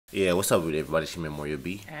Yeah, what's up with everybody? It's your man Mario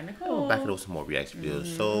B. And Nicole. Back with some more reaction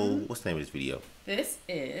videos. So, what's the name of this video? This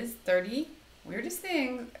is 30 weirdest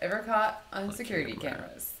things ever caught on security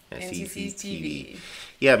cameras and CCTV.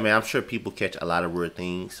 Yeah, man, I'm sure people catch a lot of weird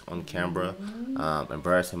things on camera.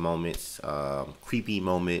 Embarrassing moments, creepy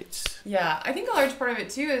moments. Yeah, I think a large part of it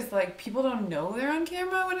too is like people don't know they're on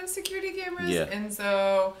camera when it's security cameras. Yeah. And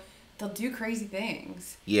so they'll do crazy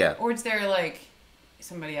things. Yeah. Or it's there like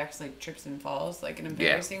somebody actually trips and falls, like an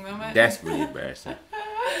embarrassing moment. That's really embarrassing.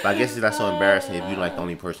 But I guess it's not so embarrassing if you're like the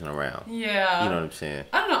only person around. Yeah. You know what I'm saying?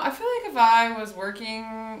 I don't know. I feel like if I was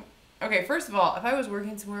working... Okay, first of all, if I was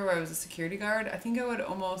working somewhere where I was a security guard, I think I would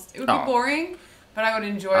almost... It would be boring, but I would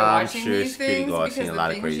enjoy watching these things because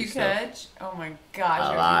the things you catch... Oh my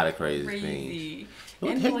gosh. A lot of crazy things.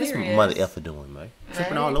 What the heck is this mother effer doing, man?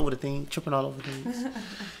 Tripping all over the thing, tripping all over things.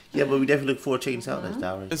 Yeah, but we definitely look forward to checking this out. That's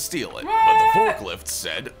Dowry. Steal it, but the forklift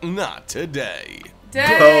said, not today.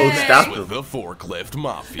 Dang. Oh, stop With them. the forklift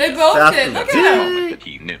mafia. They both Stop did. them. Look at him.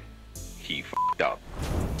 He knew. He f***ed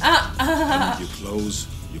up. Your clothes,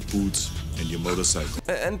 your boots, and your motorcycle.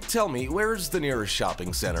 And tell me, where's the nearest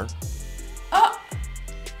shopping center?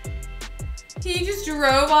 He just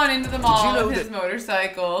drove on into the mall you know with his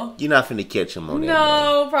motorcycle. You're not finna catch him on that.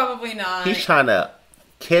 No, probably not. He's trying to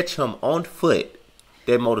catch him on foot.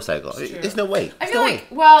 That motorcycle. There's no way. I feel like,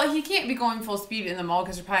 well, he can't be going full speed in the mall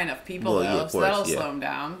because there's probably enough people, Well, though, yeah, of so course, that'll yeah. slow him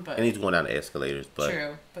down. But And he's going down the escalators. But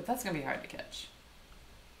true, but that's gonna be hard to catch.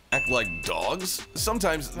 Act like dogs?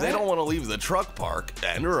 Sometimes they don't want to leave the truck park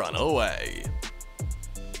and run away.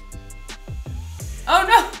 Oh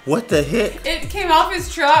no! what the heck? It came off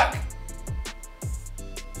his truck.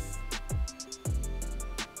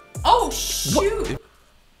 Oh shoot!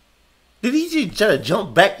 Did he just try to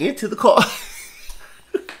jump back into the car?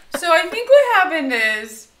 So I think what happened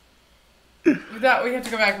is that we have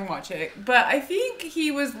to go back and watch it. But I think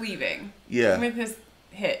he was leaving. Yeah. With his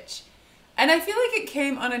hitch. And I feel like it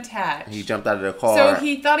came unattached. He jumped out of the car. So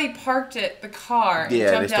he thought he parked the car and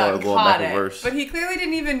Yeah, jumped they out started and going caught back in it. reverse. But he clearly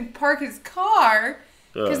didn't even park his car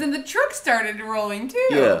because then the truck started rolling too.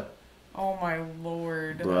 Yeah. Oh my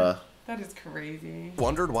lord. Bruh. That is crazy.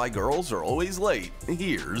 Wondered why girls are always late?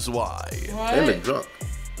 Here's why. What? They look drunk.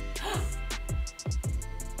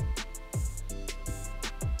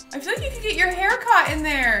 I feel like you could get your hair caught in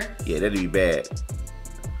there. Yeah, that'd be bad.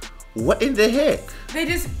 What in the heck? They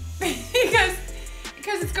just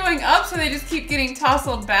because it's going up, so they just keep getting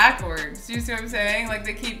tousled backwards. Do you see what I'm saying? Like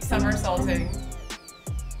they keep somersaulting.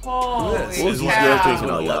 Holy This What was is he what still happens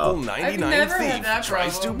thinking when of, a level y'all? 99 I've never had thief that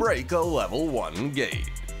tries to problem. break a level 1 gate.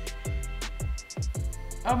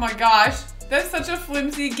 Oh my gosh, that's such a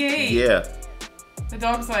flimsy gate. Yeah. The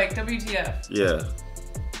dog's like, WTF. Yeah.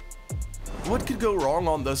 What could go wrong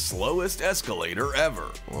on the slowest escalator ever?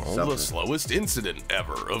 Well, Something. the slowest incident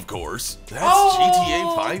ever, of course. That's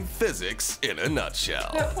Oh! GTA 5 physics in a nutshell.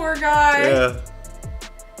 That poor guy. Yeah.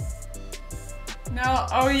 No,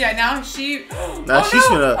 oh yeah, now she. Now oh she's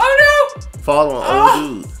no! gonna- Oh Fall on Oh.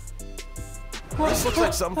 old dude. This looks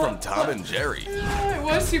like something from Tom and Jerry. no! It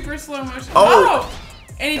was super slow motion. Oh.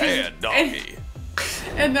 And he Bad just doggy.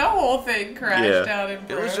 and the whole thing crashed Yeah. out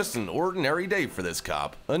and It was broke. just an ordinary day for this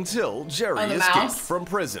cop until Jerry Oh, the escaped mouse? from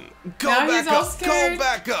prison. Go Now back he's all up! scared. Go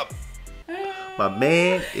back up! My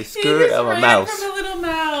man is He scared just of a ran mouse. from a little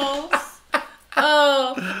mouse.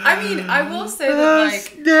 Oh, I mean, I will say that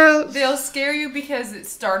like they'll scare you because it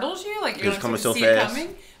startles you, like you It's don't coming expect to so see fast. it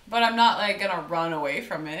coming. But I'm not like gonna run away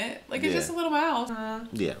from it. Like it's Yeah. just a little mouse.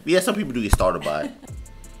 Yeah. Yeah, some people do get started by it.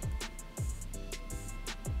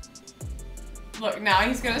 Look, now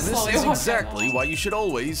he's gonna This slowly is walk exactly down. why you should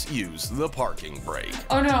always use the parking brake.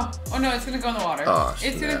 Oh no! Oh no! It's gonna go in the water. Oh,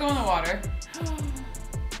 it's gonna snap. go in the water.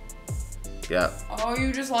 Yeah. Oh,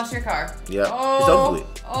 you just lost your car. Yeah. Oh, It's over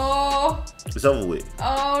with. Oh. It's over with.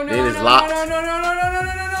 Oh no! Then it's no, locked. no! No! No! No! No! No!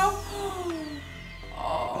 No! No!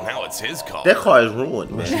 Oh. Now it's his car. That car is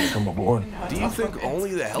ruined, man. Come aboard. Do you think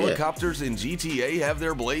only the helicopters in GTA have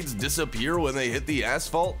their blades disappear when they hit the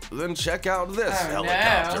asphalt? Then check out this Oh, no.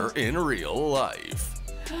 helicopter in real life.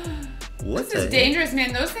 What This is the dangerous,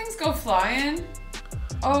 man. Those things go flying.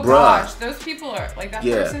 Oh Bruh. gosh, those people are like that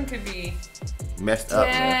Yeah. person could be. heck? Messed up,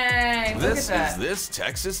 man. Dang! Look at This that. is this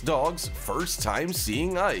Texas dog's first time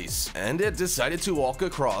seeing ice, and it decided to walk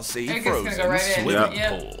across a I guess it's gonna frozen go right in. swimming Yeah.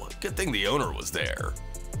 pool. Good thing the owner was there.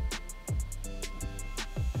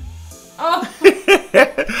 Oh,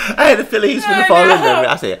 I had a feeling he was gonna I fall in know. there.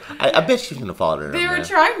 I said, I bet she's gonna fall in there. they were man.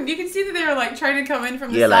 trying. You can see that they were like trying to come in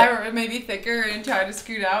from the Yeah, side like- where it may be thicker and try to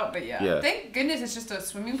scoot out. But yeah. Yeah. Thank goodness it's just a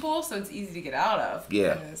swimming pool, so it's easy to get out of.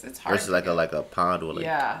 Yeah. because it's hard. Versus to like get- a pond or like.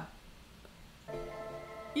 Yeah.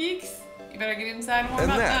 Eeks. You better get inside and warm up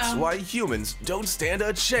now. And that's why humans don't stand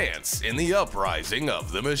a chance in the uprising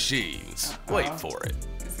of the machines. Wait for it.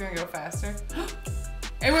 It's gonna go faster.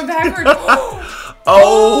 It went backwards.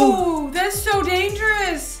 Oh, that's so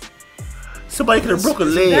dangerous. Somebody could have broke a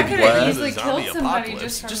leg. That could have boy. easily killed somebody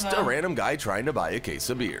just from a random guy trying to buy a case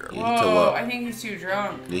of beer. Yeah, he toe up. I think he's too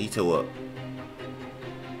drunk. Yeah, he toe up.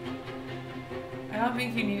 I don't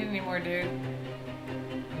think you need it anymore, dude.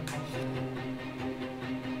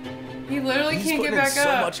 He literally can't get back up.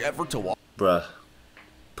 So much effort to walk. Bruh,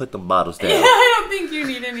 put them bottles down. Yeah, I don't think you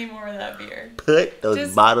need any more of that beer. Put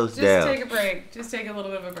those bottles down. Just take a break. Just take a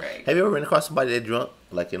little bit of a break. Have you ever ran across somebody that drunk,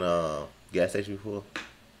 like in a gas station before?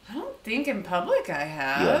 I don't think in public I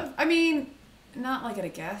have. Yeah. I mean, not like at a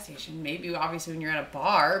gas station. Maybe obviously when you're at a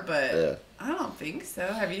bar, but Yeah. I don't think so.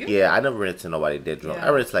 Have you? Yeah, I never ran into nobody that drunk. Yeah. I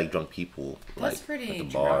ran into like drunk people. That's like, pretty at the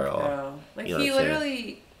drunk bar though. Like you know he what I'm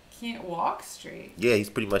literally can't walk straight. Yeah, he's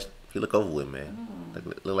pretty much, he look over with, man.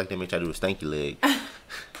 Look like they may try to do a stanky leg.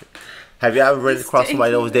 Have you ever run across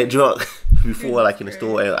somebody that was that drunk before, like in the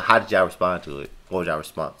store? And how did y'all respond to it? What was y'all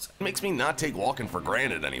response? It makes me not take walking for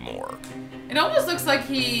granted anymore. It almost looks like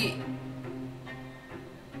it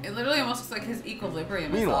literally almost looks like his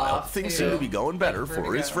equilibrium is Meanwhile, off, things too. seem to be going better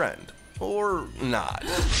for his friend. Or not.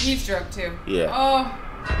 He's drunk too. Yeah. Oh.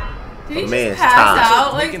 Did he man's just pass tired.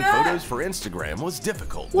 out like Taking that? photos for Instagram was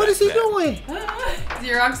difficult. What back is he then. doing?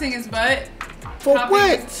 Xeroxing his butt? For Copying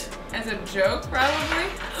what? it as a joke, probably?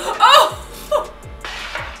 Oh!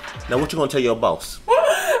 Now what you gonna tell your boss?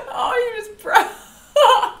 Oh, you just broke.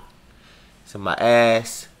 So my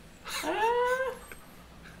ass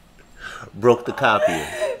broke the copier.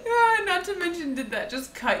 Not to mention, did that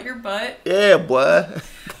just cut your butt? Yeah, boy.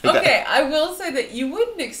 Okay, I will say that you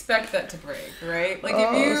wouldn't expect that to break, right? Like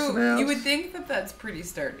if you snaps. would think that that's pretty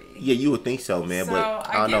sturdy. Yeah, you would think so, man. So, but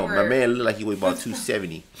I I don't know. give My her- man looked like he weighed about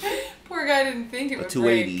 270 Poor guy didn't think it or would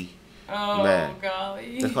 280. break. Oh, Man.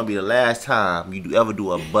 golly. That's gonna be the last time you ever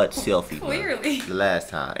do a butt selfie. Man. Clearly. The last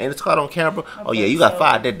time. And it's caught on camera. Oh yeah, butt you got selfie.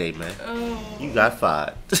 fired that day, man. Oh, You got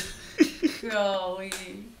fired. golly.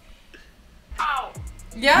 Ow.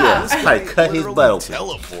 Yeah, this guy cut his butt open.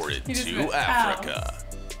 Teleported He just to went, Africa.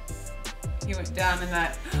 He went down in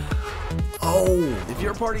that. Oh. If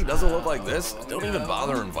your party doesn't look like this, don't even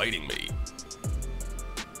bother inviting me.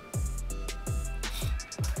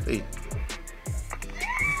 Hey.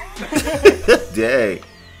 Dang.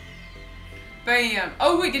 Bam.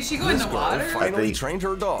 Oh, wait, did she go in This the girl water? finally trained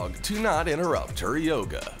her dog to not interrupt her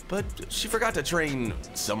yoga, but she forgot to train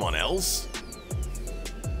someone else.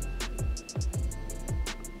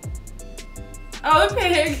 Oh, the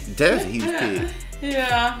pig. That's a huge pig.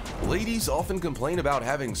 Yeah. Ladies often complain about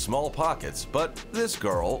having small pockets, but this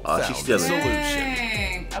girl found she's the still solution.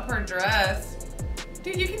 Dang. Up her dress.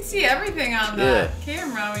 Dude, you can see everything on the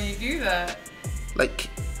camera when you do that. Like,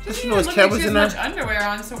 Just you know, his look cameras like she in has there. much underwear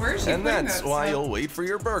on, so where's she And putting that's that why stuff? you'll wait for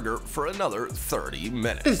your burger for another 30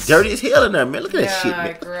 minutes. It's dirty as hell in there, man. Look at that shit, Yeah,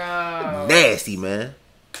 man. gross. Nasty, man.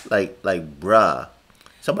 Like, bruh.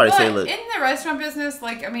 Somebody But say, look. in the restaurant business,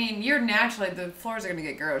 like, I mean, you're naturally, the floors are going to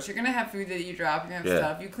get gross. You're going to have food that you drop, you're going to have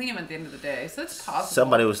stuff. You clean them at the end of the day, so it's possible.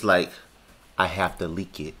 Somebody was like, I have to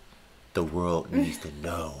leak it. The world needs to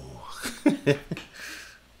know.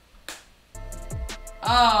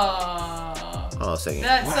 Oh. Oh, second.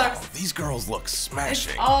 That Wow, sucks. these girls look It's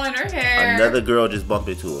smashing. all in her hair. Another girl just bumped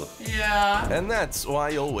into her. Yeah. And that's why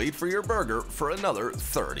you'll wait for your burger for another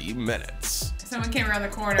 30 minutes. Someone came around the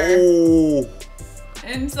corner. Oh.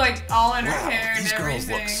 And it's like all in her Wow, hair and these girls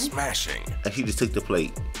everything. look smashing. And she just took the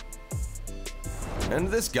plate. And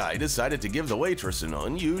this guy decided to give the waitress an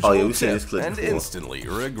unusual Oh, yeah, we've seen tip this clip and before. instantly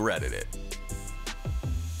regretted it.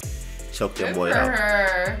 Choked that Good boy for out.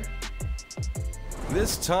 her.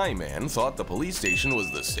 This Thai man thought the police station was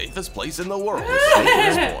the safest place in the world to stake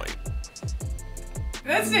his point.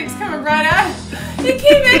 That snake's coming right out. He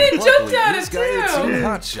came in and jumped Luckily, at this it guy had seen too.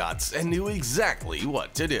 hot shots and knew exactly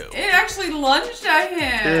what to do. It actually lunged at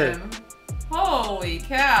him. Holy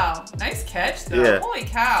cow. Nice catch though. Yeah. Holy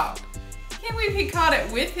cow. Can't believe he caught it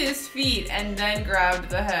with his feet and then grabbed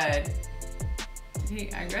the head.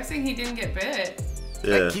 I'm guessing he didn't get bit.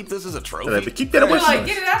 Yeah. Keep this as a But trophy. keep that away They're from like, us.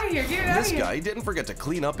 get it out of here, get it out of This here. guy didn't forget to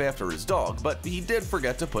clean up after his dog, but he did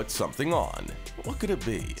forget to put something on. What could it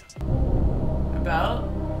be? About?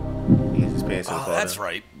 He has his pants in the Oh, corner. that's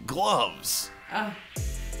right. Gloves. Oh.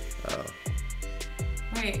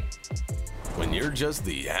 Wait. When you're just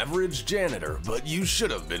the average janitor, but you should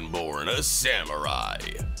have been born a samurai.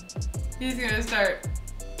 He's gonna start.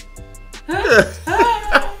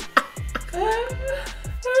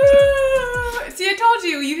 See, it told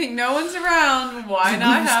you. You think no one's around. Why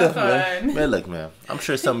not have fun? Man, look, man. I'm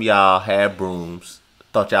sure some of y'all had brooms.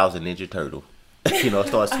 Thought y'all was a Ninja Turtle. You know,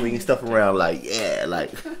 start swinging stuff around like, yeah,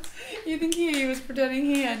 like. You think he was pretending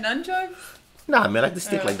he had nunchucks? Nah, man, like the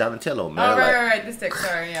stick, like Donatello, man. Oh, right, the stick.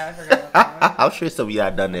 Sorry, yeah, I forgot about that. I'm sure some of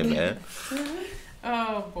y'all done that, man.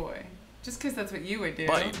 Oh, boy. Just because that's what you would do.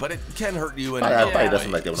 But it can hurt you in I probably done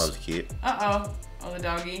something like that when I was a kid. Uh-oh. Oh, the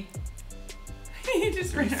doggy. He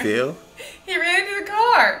just ran. Phil? He ran into the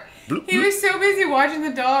car. Bloop, he was so busy watching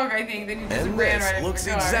the dog, I think, that he just ran right into the car. And this looks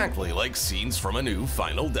exactly like scenes from a new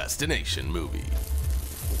Final Destination movie.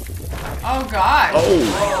 Oh, God.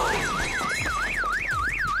 Oh.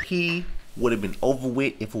 He would have been over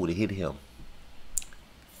with if it would have hit him.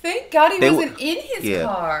 Thank God he wasn't in his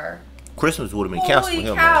car. Christmas would have been canceled for him.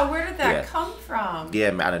 Holy cow, man. where did that come from?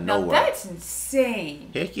 Yeah, man, out of nowhere. That's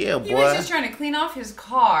insane. Heck yeah, boy. He was just trying to clean off his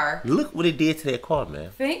car. Look what it did to that car,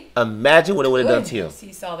 man. Imagine what it would have done to him.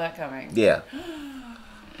 He saw that coming. Yeah.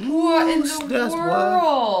 What in the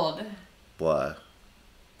world? Boy.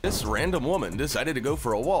 This random woman decided to go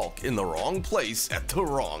for a walk in the wrong place at the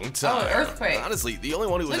wrong time. Oh, earthquake. Honestly, the only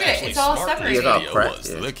one who was Look actually smart in this video was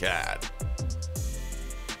the cat.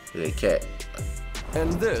 Yeah, cat.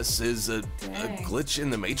 And this is a glitch in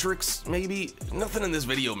the Matrix, maybe? Nothing in this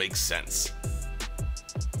video makes sense.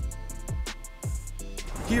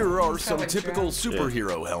 Here are some typical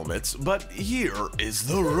superhero helmets, but here is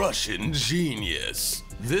the Russian genius.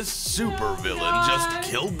 This supervillain just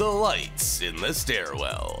killed the lights in the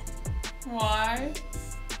stairwell. Why?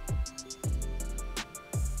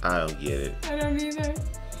 I don't get it. I don't either.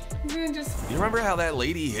 You remember how that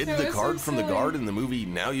lady hid the card from the guard in the movie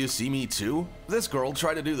Now You See Me Too? This girl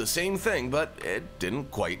tried to do the same thing, but it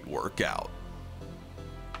didn't quite work out.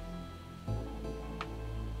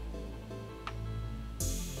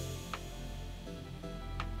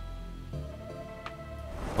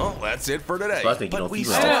 Well, that's it for today, but we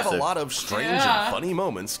still have a lot of strange and funny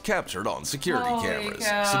moments captured on security cameras.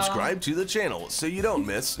 Subscribe to the channel so you don't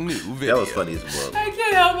miss new videos. That was funny as well. I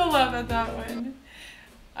can't help but laugh at that one.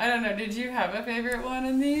 I don't know, did you have a favorite one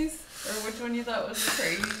in these? Or which one you thought was the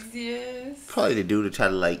craziest? Probably the dude to try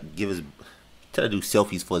to like try to do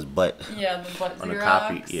selfies for his butt. Yeah, the butt on Xerox. A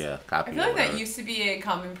copy. Yeah, copy. I feel like that used to be a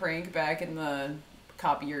common prank back in the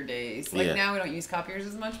copier days. Like now we don't use copiers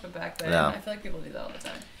as much, but back then I feel like people do that all the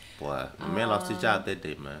time. Boy, the man lost his job that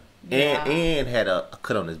day, man. And had a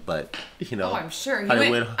cut on his butt. You know. Oh, I'm sure. He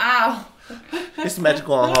went, ow. Just imagine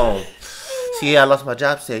going home. See, I lost my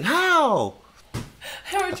job. Say, how?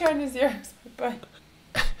 I was trying to Xerox my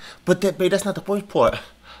butt. But that's not the worst part.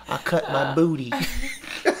 I cut my booty.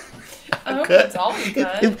 I hope that's all he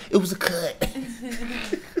cut. It was a cut.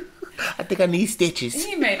 I think I need stitches.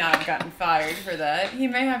 He may not have gotten fired for that. He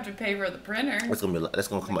may have to pay for the printer. That's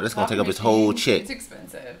gonna take up his whole check. It's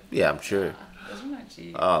expensive. Yeah, I'm sure. Those are not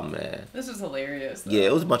cheap. Oh man. This was hilarious. Yeah,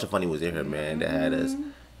 it was a bunch of funny ones in here, man. That had us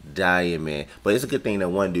dying, man. But it's a good thing that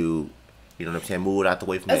one dude, you know what I'm saying, moved out the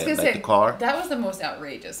way from the car. That was the most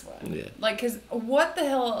outrageous one. Yeah. Like, cause what the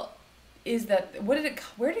hell is that? Where did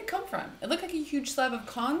it come from? It looked like a huge slab of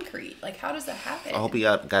concrete. Like, how does that happen? I hope he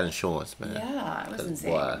got insurance, man. Yeah, it was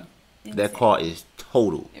insane. Boy, that car is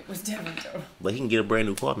total. It was definitely total. But he can get a brand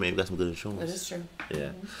new car, man. He got some good insurance. That is true. Yeah.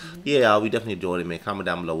 Yeah, we definitely enjoyed it, man. Comment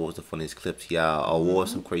down below what was the funniest clips y'all, or what was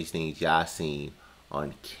some crazy things y'all seen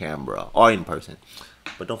on camera or in person.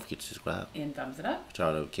 But don't forget to subscribe. And thumbs it up. Turn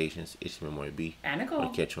on notifications. It's your Morty B. And Nicole. We'll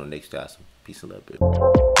catch you on the next time. Peace and love, baby.